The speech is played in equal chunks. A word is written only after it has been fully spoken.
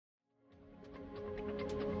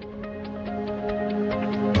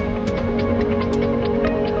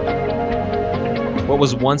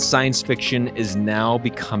was once science fiction is now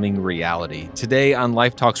becoming reality. Today on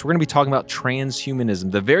Life Talks, we're going to be talking about transhumanism,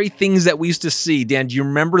 the very things that we used to see. Dan, do you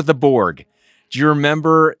remember the Borg? Do you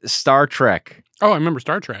remember Star Trek? Oh, I remember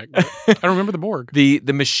Star Trek. I don't remember the Borg. The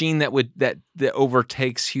machine that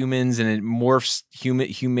overtakes humans and it morphs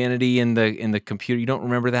humanity in the computer. You don't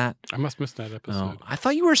remember that? I must miss that episode. I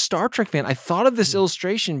thought you were a Star Trek fan. I thought of this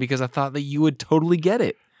illustration because I thought that you would totally get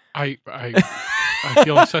it. I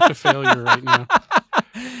feel like such a failure right now.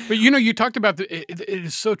 But you talked about it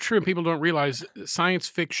is so true, and people don't realize science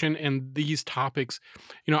fiction and these topics.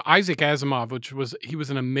 Isaac Asimov, he was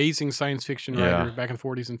an amazing science fiction writer back in the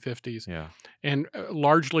 40s and 50s, and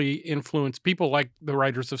largely influenced people like the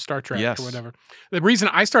writers of Star Trek or whatever. The reason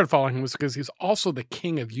I started following him was because he's also the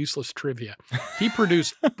king of useless trivia. He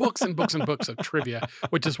produced books and books and books of trivia,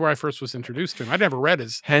 which is where I first was introduced to him. I'd never read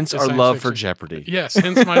his our love fiction. for Jeopardy. Yes,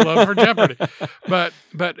 hence my love for Jeopardy. But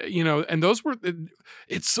and those were.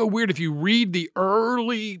 It's so weird if you read the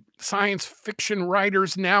early science fiction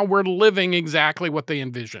writers. Now we're living exactly what they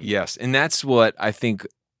envisioned. Yes, and that's what I think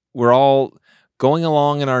we're all going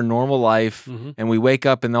along in our normal life, and we wake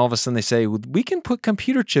up, and all of a sudden they say, "We can put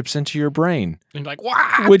computer chips into your brain." And you're like,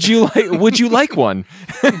 "What? Would you like one?"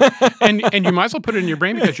 and you might as well put it in your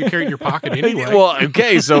brain because you carry it in your pocket anyway. Well,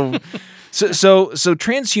 okay, so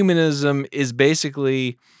transhumanism is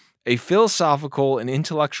basically a philosophical and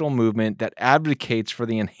intellectual movement that advocates for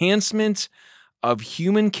the enhancement of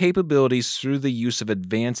human capabilities through the use of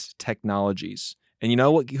advanced technologies. And you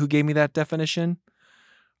know who gave me that definition?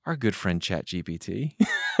 Our good friend ChatGPT.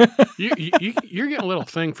 You're getting a little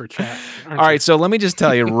thing for chat. All right, so let me just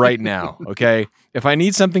tell you right now, okay? If I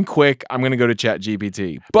need something quick, I'm going to go to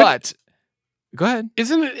ChatGPT. But go ahead.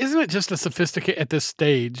 Isn't it just a sophisticated at this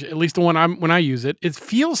stage? At least when I use it, it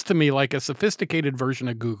feels to me like a sophisticated version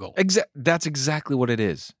of Google. That's exactly what it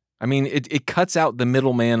is. I mean, it cuts out the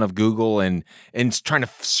middleman of Google and it's trying to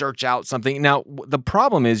search out something. Now, the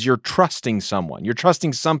problem is you're trusting someone. You're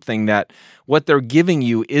trusting something that what they're giving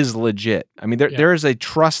you is legit. I mean, there is a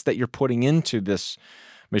trust that you're putting into this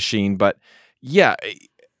machine. But yeah,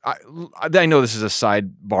 I know this is a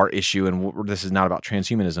sidebar issue and this is not about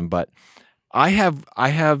transhumanism, but I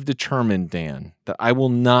have determined, Dan, that I will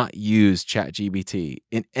not use ChatGPT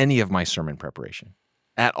in any of my sermon preparation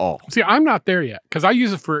at all. See, I'm not there yet because I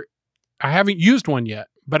haven't used one yet,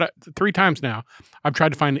 but 3 times now I've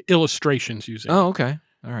tried to find illustrations using it. Oh, okay.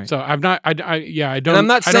 All right. So I've not, I don't, And I'm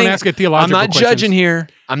not saying, I don't ask it theological I'm not questions. judging here.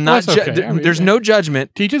 I'm not, okay. There's no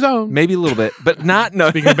judgment. Teach his own. Maybe a little bit, but not, no.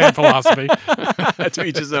 Speaking of bad philosophy. To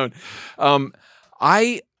each his own.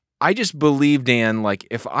 I just believe, Dan, like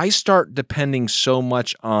if I start depending so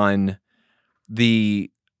much on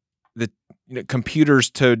the computers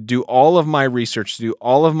to do all of my research, to do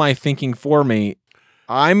all of my thinking for me,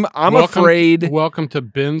 I'm afraid. Welcome to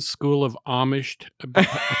Ben's School of Amish.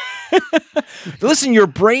 Listen, your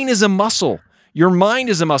brain is a muscle. Your mind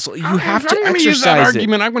is a muscle. You have to exercise use that it.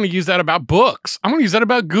 argument. I'm going to use that about books. I'm going to use that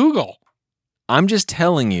about Google. I'm just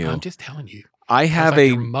telling you. I have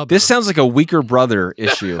this sounds like a weaker brother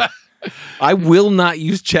issue. I will not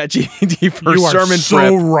use ChatGPT for sermon prep.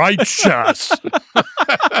 You are so righteous.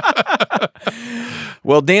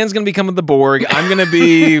 Well, Dan's going to be coming the Borg. I'm going to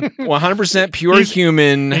be 100% pure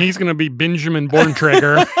human. And he's going to be Benjamin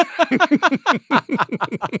Borntrager.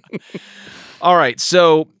 All right.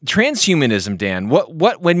 So transhumanism, Dan,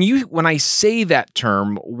 when I say that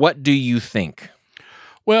term, what do you think?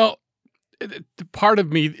 Well, part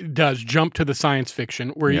of me does jump to the science fiction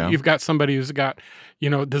where you've got somebody who's got,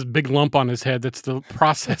 this big lump on his head that's the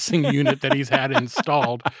processing unit that he's had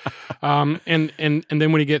installed. And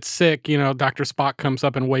then when he gets sick, Dr. Spock comes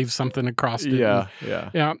up and waves something across it.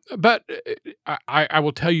 Yeah. But I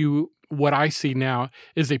will tell you what I see now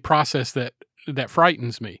is a process that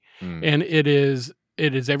frightens me. And it is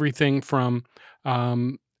everything from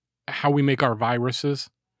how we make our viruses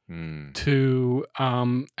to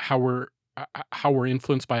how we're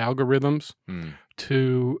influenced by algorithms,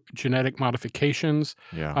 to genetic modifications.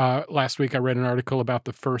 Last week I read an article about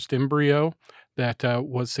the first embryo that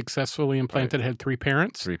was successfully implanted. It had 3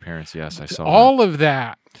 parents. 3 parents, yes, I saw all of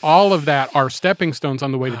that are stepping stones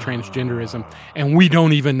on the way to transgenderism, and we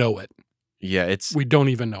don't even know it. Yeah, we don't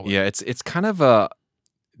even know it. Yeah, it's kind of a.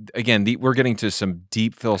 Again, we're getting to some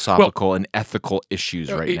deep philosophical and ethical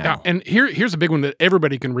issues right now. And here's a big one that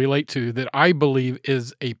everybody can relate to that I believe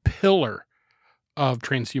is a pillar of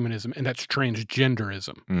transhumanism, and that's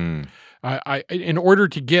transgenderism. In order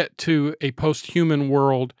to get to a post-human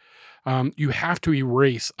world, you have to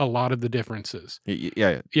erase a lot of the differences.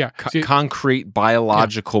 Concrete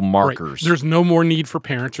biological markers. Right. There's no more need for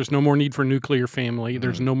parents. There's no more need for nuclear family.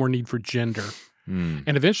 There's no more need for gender. Mm.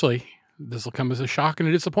 And eventually, this will come as a shock and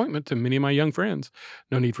a disappointment to many of my young friends.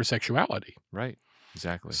 No need for sexuality. Right.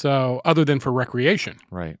 Exactly. So other than for recreation.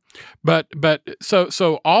 Right. But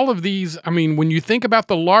so all of these, I mean, when you think about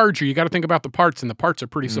the larger, you got to think about the parts, and the parts are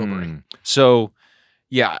pretty sobering. So,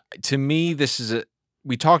 yeah, to me,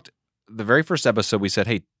 we talked the very first episode, we said,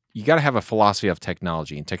 hey, you got to have a philosophy of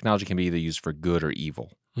technology, and technology can be either used for good or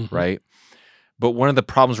evil, right? But one of the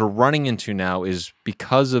problems we're running into now is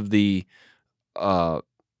because of the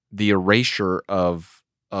erasure of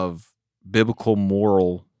biblical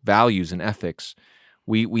moral values and ethics,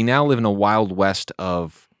 we now live in a wild west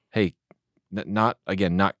of, hey, not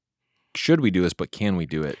should we do this, but can we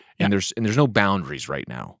do it? Yeah. And there's no boundaries right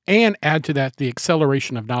now. And add to that the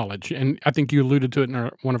acceleration of knowledge. And I think you alluded to it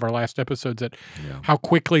in one of our last episodes, that how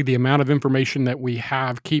quickly the amount of information that we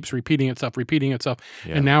have keeps repeating itself.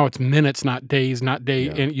 Yeah. And now it's minutes, not days, And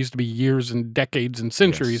it used to be years and decades and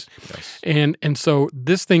centuries. Yes. And so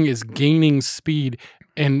this thing is gaining speed.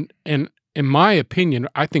 And in my opinion,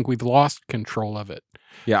 I think we've lost control of it.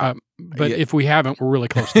 Yeah. But if we haven't, we're really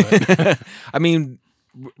close to it. I mean,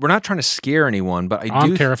 we're not trying to scare anyone, but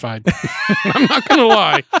I'm terrified. I'm not going to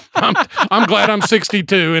lie. I'm glad I'm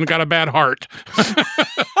 62 and got a bad heart.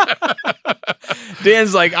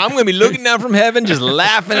 Dan's like, I'm going to be looking down from heaven, just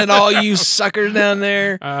laughing at all you suckers down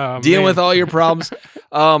there, dealing with all your problems.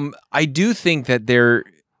 I do think that there,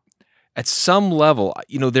 at some level,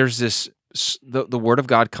 there's this, the Word of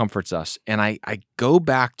God comforts us. And I go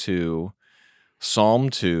back to Psalm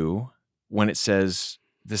 2 when it says,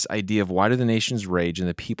 this idea of why do the nations rage and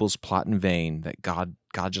the peoples plot in vain, that God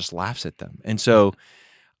just laughs at them. And so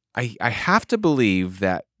I have to believe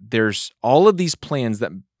that there's all of these plans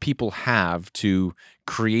that people have to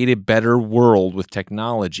create a better world with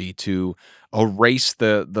technology, to erase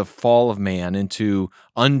the fall of man and to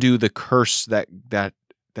undo the curse that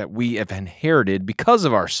we have inherited because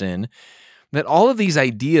of our sin, that all of these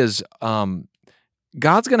ideas,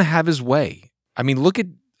 God's going to have his way. I mean,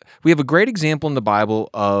 we have a great example in the Bible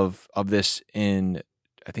of this in,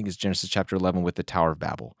 I think it's Genesis chapter 11 with the Tower of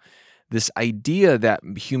Babel. This idea that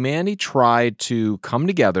humanity tried to come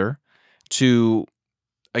together to,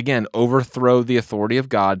 again, overthrow the authority of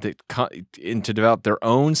God and to develop their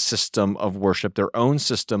own system of worship, their own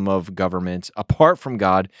system of government apart from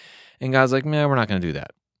God. And God's like, man, we're not going to do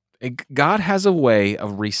that. God has a way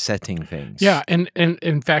of resetting things. Yeah, and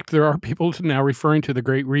in fact, there are people now referring to the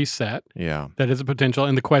Great Reset. Yeah, that is a potential,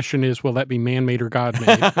 and the question is, will that be man-made or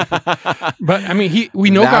God-made? But I mean,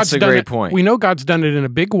 we know God's done great it. Point. We know God's done it in a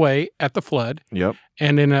big way at the flood. Yep,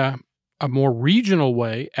 and in a more regional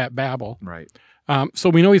way at Babel. Right.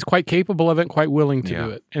 So we know he's quite capable of it, and quite willing to do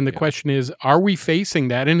it. And the question is, are we facing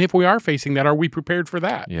that? And if we are facing that, are we prepared for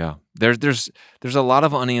that? Yeah, there's a lot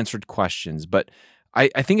of unanswered questions, but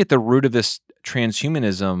I think at the root of this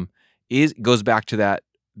transhumanism goes back to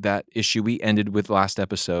that issue we ended with last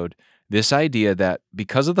episode. This idea that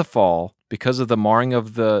because of the fall, because of the marring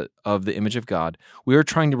of the image of God, we are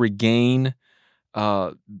trying to regain,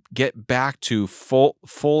 get back to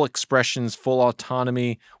full expressions, full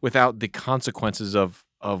autonomy, without the consequences of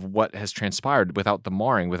what has transpired, without the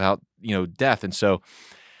marring, without death. And so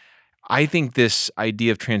I think this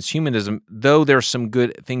idea of transhumanism, though there are some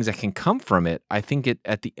good things that can come from it, I think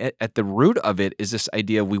at the root of it is this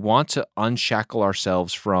idea we want to unshackle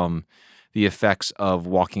ourselves from the effects of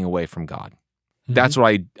walking away from God. Mm-hmm. That's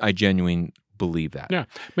what I genuinely believe that. Yeah.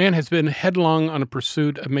 Man has been headlong on a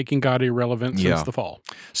pursuit of making God irrelevant since the fall.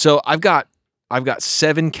 So I've got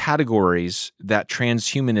 7 categories that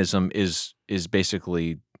transhumanism is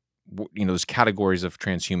basically, those categories of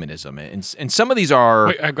transhumanism. And some of these are...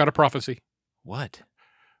 Wait, I've got a prophecy. What?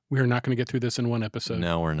 We are not going to get through this in one episode.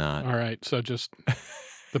 No, we're not. All right, so just...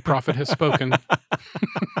 the prophet has spoken.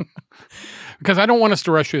 Because I don't want us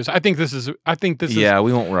to rush through this. I think this is... Yeah,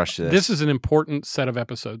 we won't rush this. This is an important set of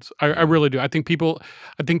episodes. I really do. I think people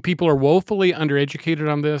are woefully undereducated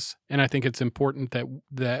on this, and I think it's important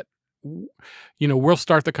that we'll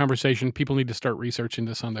start the conversation. People need to start researching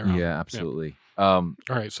this on their own. Yeah, absolutely. Yeah. All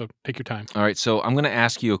right, so take your time. All right, so I'm going to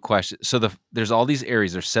ask you a question. So there's all these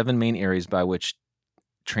areas. There's 7 main areas by which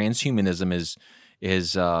transhumanism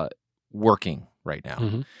is working right now.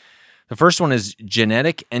 Mm-hmm. The first one is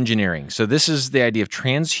genetic engineering. So this is the idea of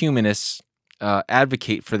transhumanists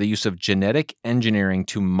advocate for the use of genetic engineering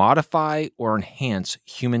to modify or enhance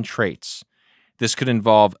human traits. This could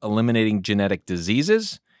involve eliminating genetic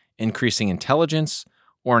diseases, increasing intelligence,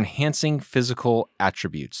 or enhancing physical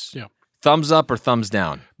attributes. Yeah. Thumbs up or thumbs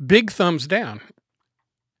down? Big thumbs down.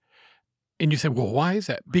 And you say, well, why is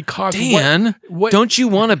that? Because Dan, don't you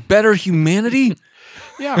want a better humanity?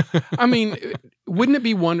 Yeah. I mean, wouldn't it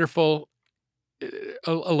be wonderful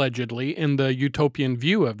allegedly, in the utopian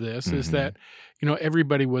view of this, is that,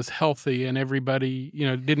 everybody was healthy and everybody,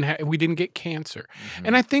 we didn't get cancer.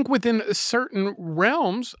 And I think within certain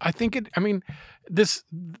realms, this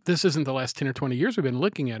isn't the last 10 or 20 years we've been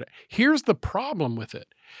looking at it. Here's the problem with it.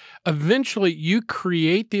 Eventually, you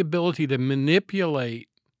create the ability to manipulate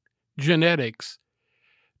genetics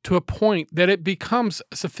to a point that it becomes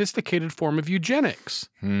a sophisticated form of eugenics.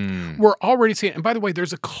 We're already seeing, and by the way,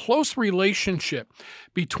 there's a close relationship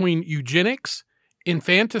between eugenics,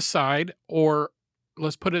 infanticide, or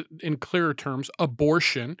let's put it in clearer terms,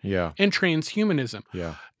 abortion, and transhumanism.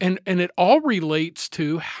 And it all relates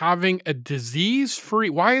to having a disease-free.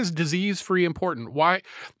 Why is disease-free important? Why?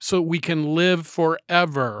 So we can live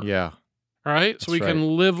forever. All right? So we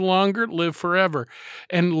can live longer, live forever,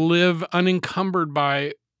 and live unencumbered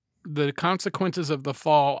by the consequences of the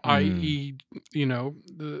fall, i.e.,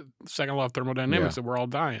 the second law of thermodynamics, that we're all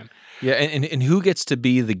dying. Yeah, and who gets to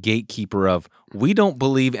be the gatekeeper of, we don't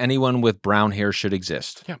believe anyone with brown hair should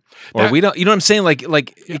exist? Yeah. Or we don't, you know what I'm saying?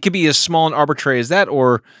 Like it could be as small and arbitrary as that,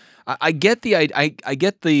 or I get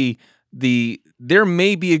the there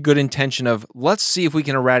may be a good intention of, let's see if we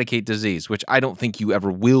can eradicate disease, which I don't think you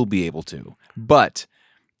ever will be able to. But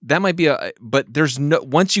that might be but there's no,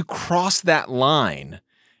 once you cross that line,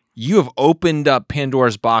 you have opened up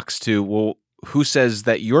Pandora's box to, well, who says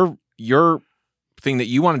that your thing that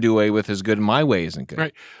you want to do away with is good and my way isn't good?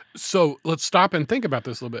 Right. So let's stop and think about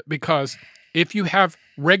this a little bit, because if you have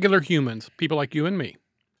regular humans, people like you and me,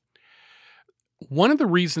 one of the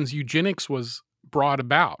reasons eugenics was brought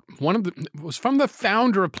about, was from the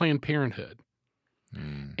founder of Planned Parenthood.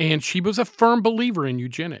 And she was a firm believer in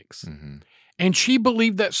eugenics. And she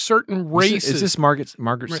believed that certain races... Is this Margaret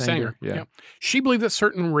Sanger? Yeah. She believed that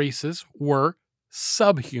certain races were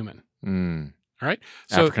subhuman. All right?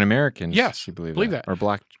 So, African Americans. Yes. She believed that. Or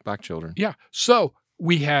black children. Yeah. So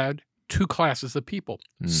we had two classes of people,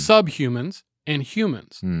 subhumans and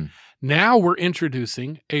humans. Now we're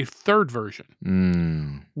introducing a third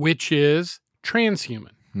version, which is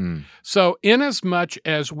transhuman. So inasmuch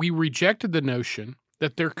as we rejected the notion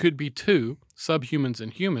that there could be two, subhumans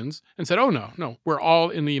and humans, and said, oh, no, we're all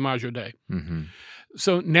in the imago Dei.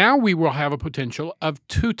 So now we will have a potential of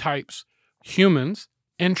two types, humans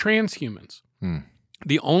and transhumans.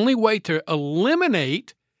 The only way to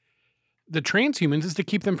eliminate the transhumans is to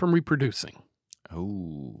keep them from reproducing.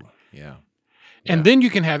 Oh, yeah. And then you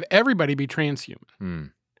can have everybody be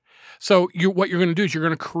transhuman. So what you're going to do is you're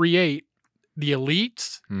going to create the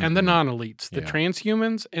elites and the non-elites, the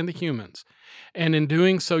transhumans and the humans. And in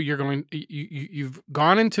doing so, you've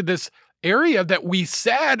gone into this area that we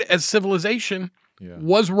said as civilization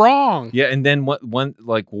was wrong. Yeah, and then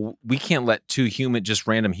we can't let just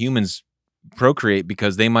random humans procreate,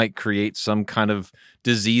 because they might create some kind of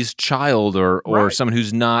diseased child or someone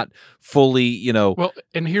who's not fully,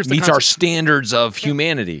 and here's meets our standards of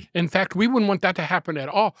humanity. In fact, we wouldn't want that to happen at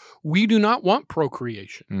all. We do not want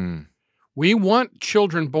procreation. We want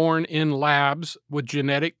children born in labs with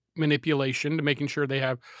genetic manipulation to making sure they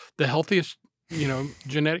have the healthiest,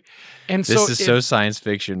 genetic. And this is so science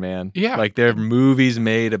fiction, man. Yeah. Like, there are movies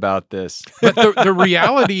made about this. But the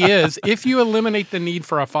reality is, if you eliminate the need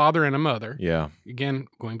for a father and a mother, again,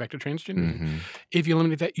 going back to transgender, if you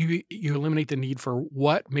eliminate that, you eliminate the need for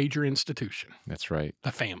what major institution? That's right.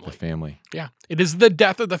 The family. The family. Yeah. It is the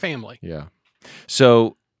death of the family. Yeah.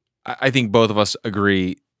 So I think both of us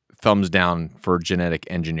agree, thumbs down for genetic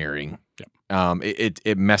engineering.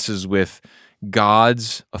 It messes with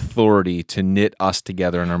God's authority to knit us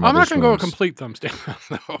together in our mother's I'm not going to go a wombs. Complete thumbs down,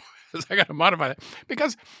 though, because I got to modify that.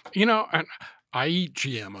 Because, I eat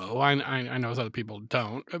GMO. I know other people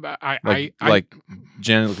don't. Like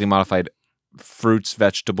genetically modified fruits,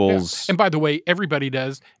 vegetables. And by the way, everybody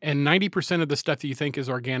does. And 90% of the stuff that you think is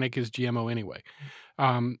organic is GMO anyway.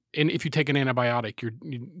 And if you take an antibiotic, you're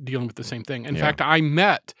dealing with the same thing. In fact, I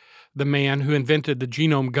met the man who invented the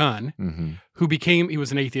genome gun, he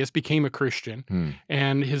was an atheist, became a Christian,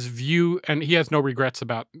 and his view, and he has no regrets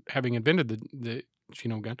about having invented the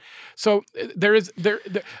genome gun. So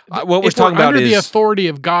what we're talking about under is the authority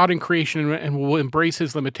of God and creation, and will embrace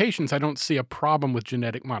his limitations. I don't see a problem with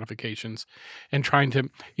genetic modifications and trying to,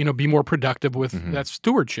 be more productive with that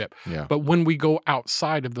stewardship. Yeah. But when we go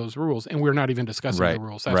outside of those rules, and we're not even discussing the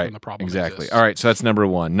rules, that's when the problem exactly. exists. All right, so that's number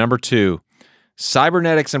one. Number two,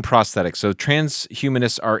 cybernetics and prosthetics. So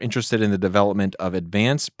transhumanists are interested in the development of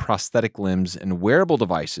advanced prosthetic limbs and wearable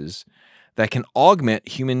devices that can augment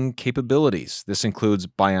human capabilities. This includes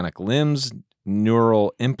bionic limbs,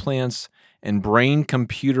 neural implants, and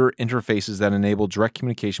brain-computer interfaces that enable direct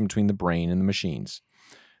communication between the brain and the machines.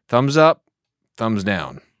 Thumbs up, thumbs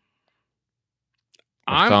down.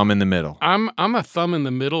 thumb in the middle. I'm a thumb in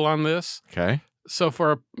the middle on this. Okay. So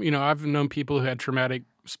I've known people who had traumatic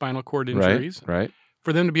spinal cord injuries. Right.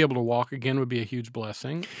 For them to be able to walk again would be a huge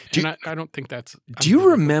blessing. I don't think that's. Do you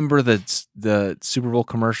remember the Super Bowl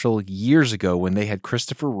commercial years ago when they had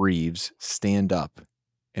Christopher Reeves stand up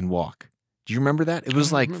and walk? Do you remember that? It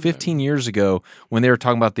was like 15 years ago when they were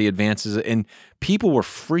talking about the advances, and people were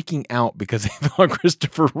freaking out because they thought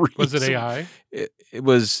Christopher Reeves. Was it AI? It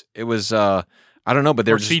was. I don't know, but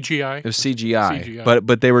they were CGI. It was CGI.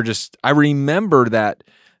 But they were just. I remember that.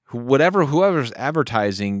 Whoever's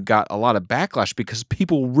advertising got a lot of backlash because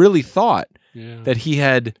people really thought that he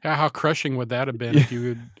had. How crushing would that have been if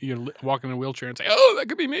you would walk in a wheelchair and say, "Oh, that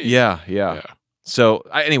could be me." Yeah. So,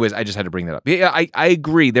 anyways, I just had to bring that up. Yeah, I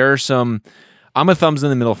agree. There are some. I'm a thumbs in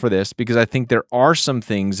the middle for this because I think there are some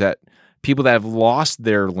things that people that have lost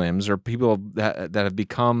their limbs or people that have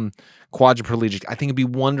become quadriplegic. I think it'd be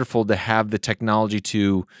wonderful to have the technology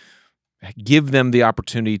to give them the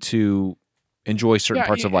opportunity to enjoy certain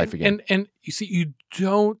parts of life again. And you see, you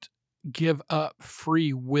don't give up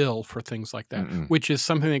free will for things like that, which is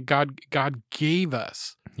something that God gave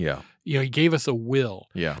us. Yeah. He gave us a will.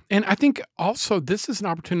 Yeah. And I think also this is an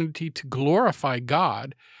opportunity to glorify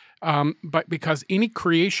God, but because any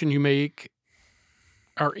creation you make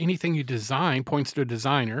or anything you design points to a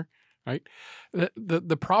designer, right?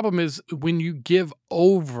 The problem is when you give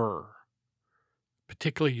over,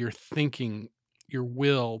 particularly your thinking, your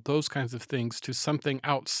will, those kinds of things to something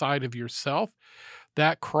outside of yourself,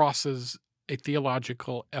 that crosses a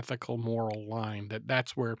theological, ethical, moral line.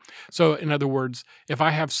 That's where. So, in other words, if I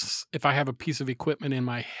have a piece of equipment in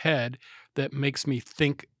my head that makes me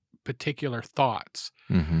think particular thoughts,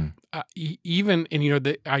 even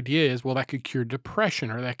the idea is, well, that could cure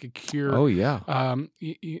depression or that could cure,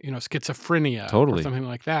 schizophrenia, or something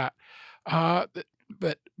like that.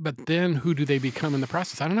 But then who do they become in the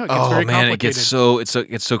process? I don't know. It gets very complicated. It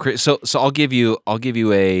gets so crazy. So I'll give you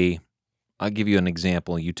an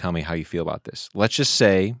example. You tell me how you feel about this. Let's just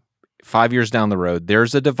say 5 years down the road,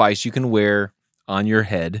 there's a device you can wear on your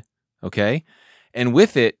head, okay? And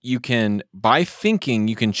with it, by thinking,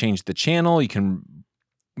 you can change the channel, you can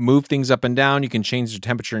move things up and down, you can change the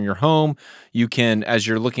temperature in your home, you can, as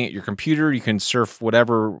you're looking at your computer, you can surf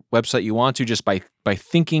whatever website you want to just by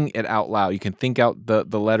thinking it out loud. You can think out the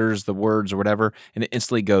letters, the words, or whatever, and it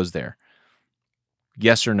instantly goes there.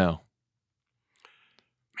 Yes or no?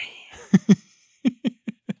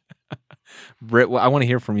 Britt, I want to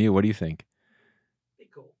hear from you. What do you think?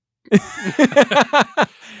 Cool.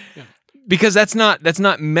 Because that's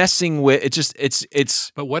not messing with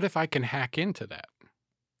it's. But what if I can hack into that?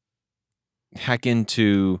 Hack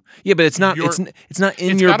into but it's not it's not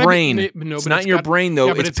in your brain. It's not in your brain though.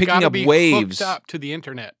 It's picking up waves. Hooked up to the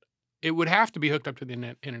internet. It would have to be hooked up to the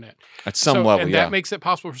internet at some level, and that makes it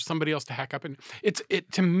possible for somebody else to hack up. And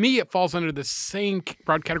to me, it falls under the same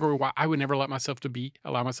broad category. Why I would never allow myself to be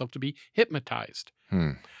hypnotized.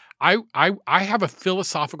 I have a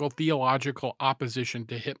philosophical, theological opposition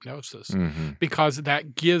to hypnosis because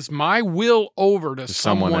that gives my will over to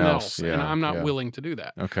someone else, and I'm not willing to do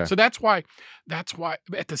that. Okay, so that's why. At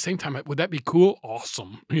the same time, would that be cool?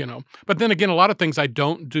 Awesome, But then again, a lot of things I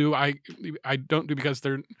don't do. I don't do because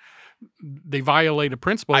they violate a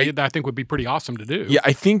principle that I think would be pretty awesome to do. Yeah,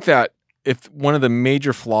 I think that if one of the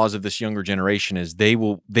major flaws of this younger generation is they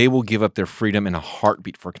will give up their freedom in a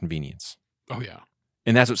heartbeat for convenience. Oh yeah.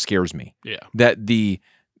 And that's what scares me. Yeah. That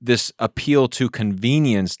this appeal to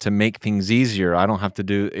convenience to make things easier. I don't have to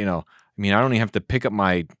do, I don't even have to pick up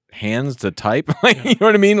my hands to type. You know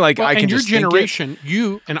what I mean? Like I can just your generation,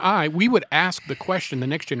 you and I, we would ask the question. The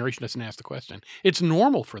next generation doesn't ask the question. It's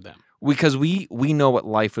normal for them. Because we know what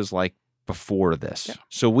life was like before this. Yeah.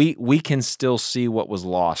 So we can still see what was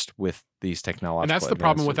lost with these technological advances. And that's the advances.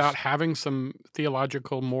 problem without having some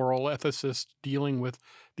theological, moral ethicists dealing with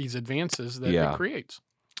these advances that it creates.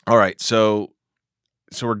 All right. So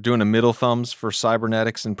we're doing a middle thumbs for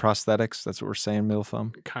cybernetics and prosthetics. That's what we're saying, middle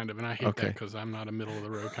thumb? Kind of. And I hate that because I'm not a middle of the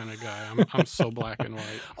road kind of guy. I'm so black and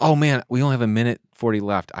white. Oh, man. We only have 1:40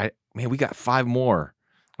 left. We got 5 more.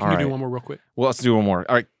 Can you do one more real quick? Well, let's do one more.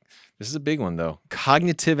 All right. This is a big one, though.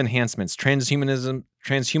 Cognitive enhancements.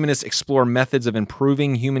 Transhumanists explore methods of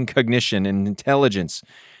improving human cognition and intelligence.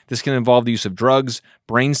 This can involve the use of drugs,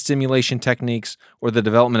 brain stimulation techniques, or the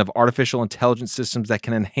development of artificial intelligence systems that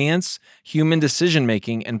can enhance human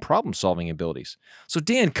decision-making and problem-solving abilities. So,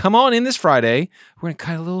 Dan, come on in this Friday. We're going to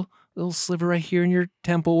cut a little sliver right here in your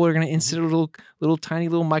temple. We're going to insert a little tiny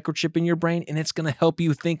microchip in your brain, and it's going to help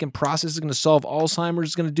you think and process. It's going to solve Alzheimer's.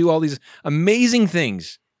 It's going to do all these amazing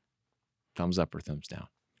things. Thumbs up or thumbs down?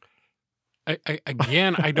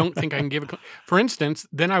 Again, I don't think I can give for instance,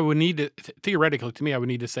 then I would need to, theoretically to me, I would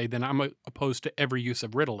need to say then I'm opposed to every use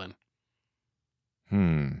of Ritalin.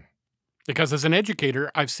 Because as an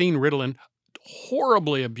educator, I've seen Ritalin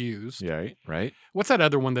horribly abused. Yeah, right. What's that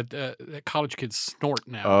other one that college kids snort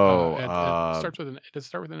now? It starts with does it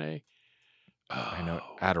start with an A? I know,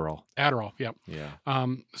 Adderall. Adderall, yeah. Yeah.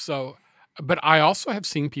 But I also have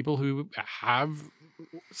seen people who have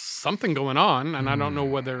something going on, and I don't know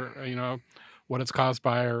whether, what it's caused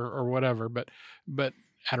by or whatever, but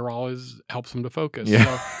Adderall helps them to focus.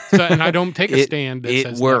 Yeah. So and I don't take a stand that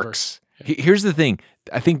says it works. Never. Here's the thing.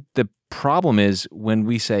 I think the problem is when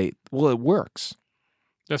we say, well, it works.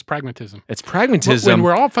 That's pragmatism. It's pragmatism. When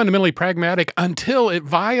we're all fundamentally pragmatic until it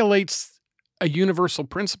violates a universal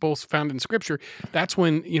principles found in Scripture, that's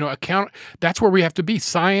when, that's where we have to be.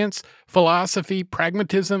 Science, philosophy,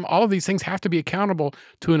 pragmatism, all of these things have to be accountable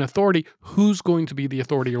to an authority. Who's going to be the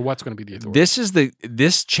authority or what's going to be the authority?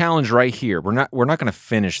 This challenge right here. We're not going to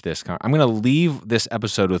finish this. I'm going to leave this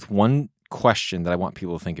episode with one question that I want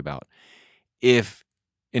people to think about. If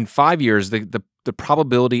in 5 years, the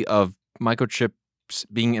probability of microchips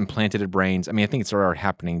being implanted in brains, I mean, I think it's already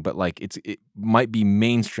happening, but like it might be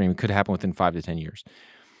mainstream. It could happen within 5 to 10 years.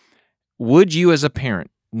 Would you as a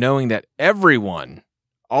parent, knowing that everyone,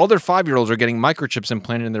 all their 5-year-olds are getting microchips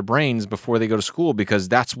implanted in their brains before they go to school, because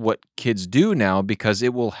that's what kids do now, because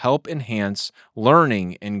it will help enhance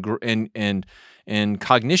learning and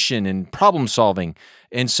cognition and problem solving.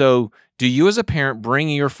 And so do you as a parent bring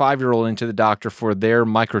your 5-year-old into the doctor for their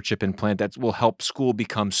microchip implant that will help school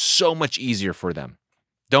become so much easier for them?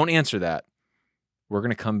 Don't answer that. We're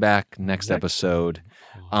going to come back next episode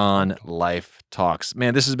on Life Talks.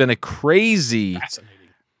 Man, this has been a crazy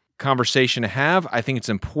conversation to have. I think it's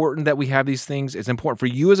important that we have these things. It's important for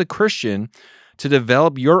you as a Christian to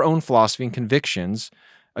develop your own philosophy and convictions,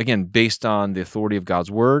 again, based on the authority of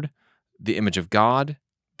God's word, the image of God,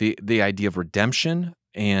 the idea of redemption,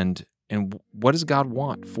 and what does God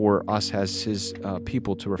want for us as his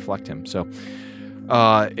people to reflect him. So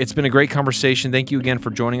it's been a great conversation. Thank you again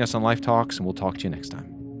for joining us on Life Talks, and we'll talk to you next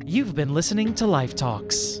time. You've been listening to Life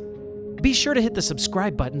Talks. Be sure to hit the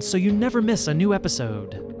subscribe button so you never miss a new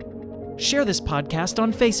episode. Share this podcast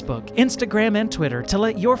on Facebook, Instagram, and Twitter to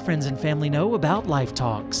let your friends and family know about Life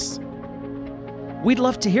Talks. We'd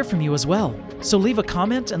love to hear from you as well, so leave a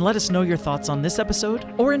comment and let us know your thoughts on this episode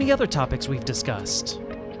or any other topics we've discussed.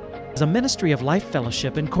 As a ministry of Life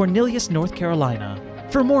Fellowship in Cornelius, North Carolina.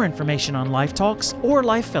 For more information on Life Talks or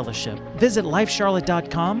Life Fellowship, visit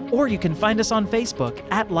lifecharlotte.com, or you can find us on Facebook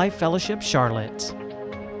at Life Fellowship Charlotte.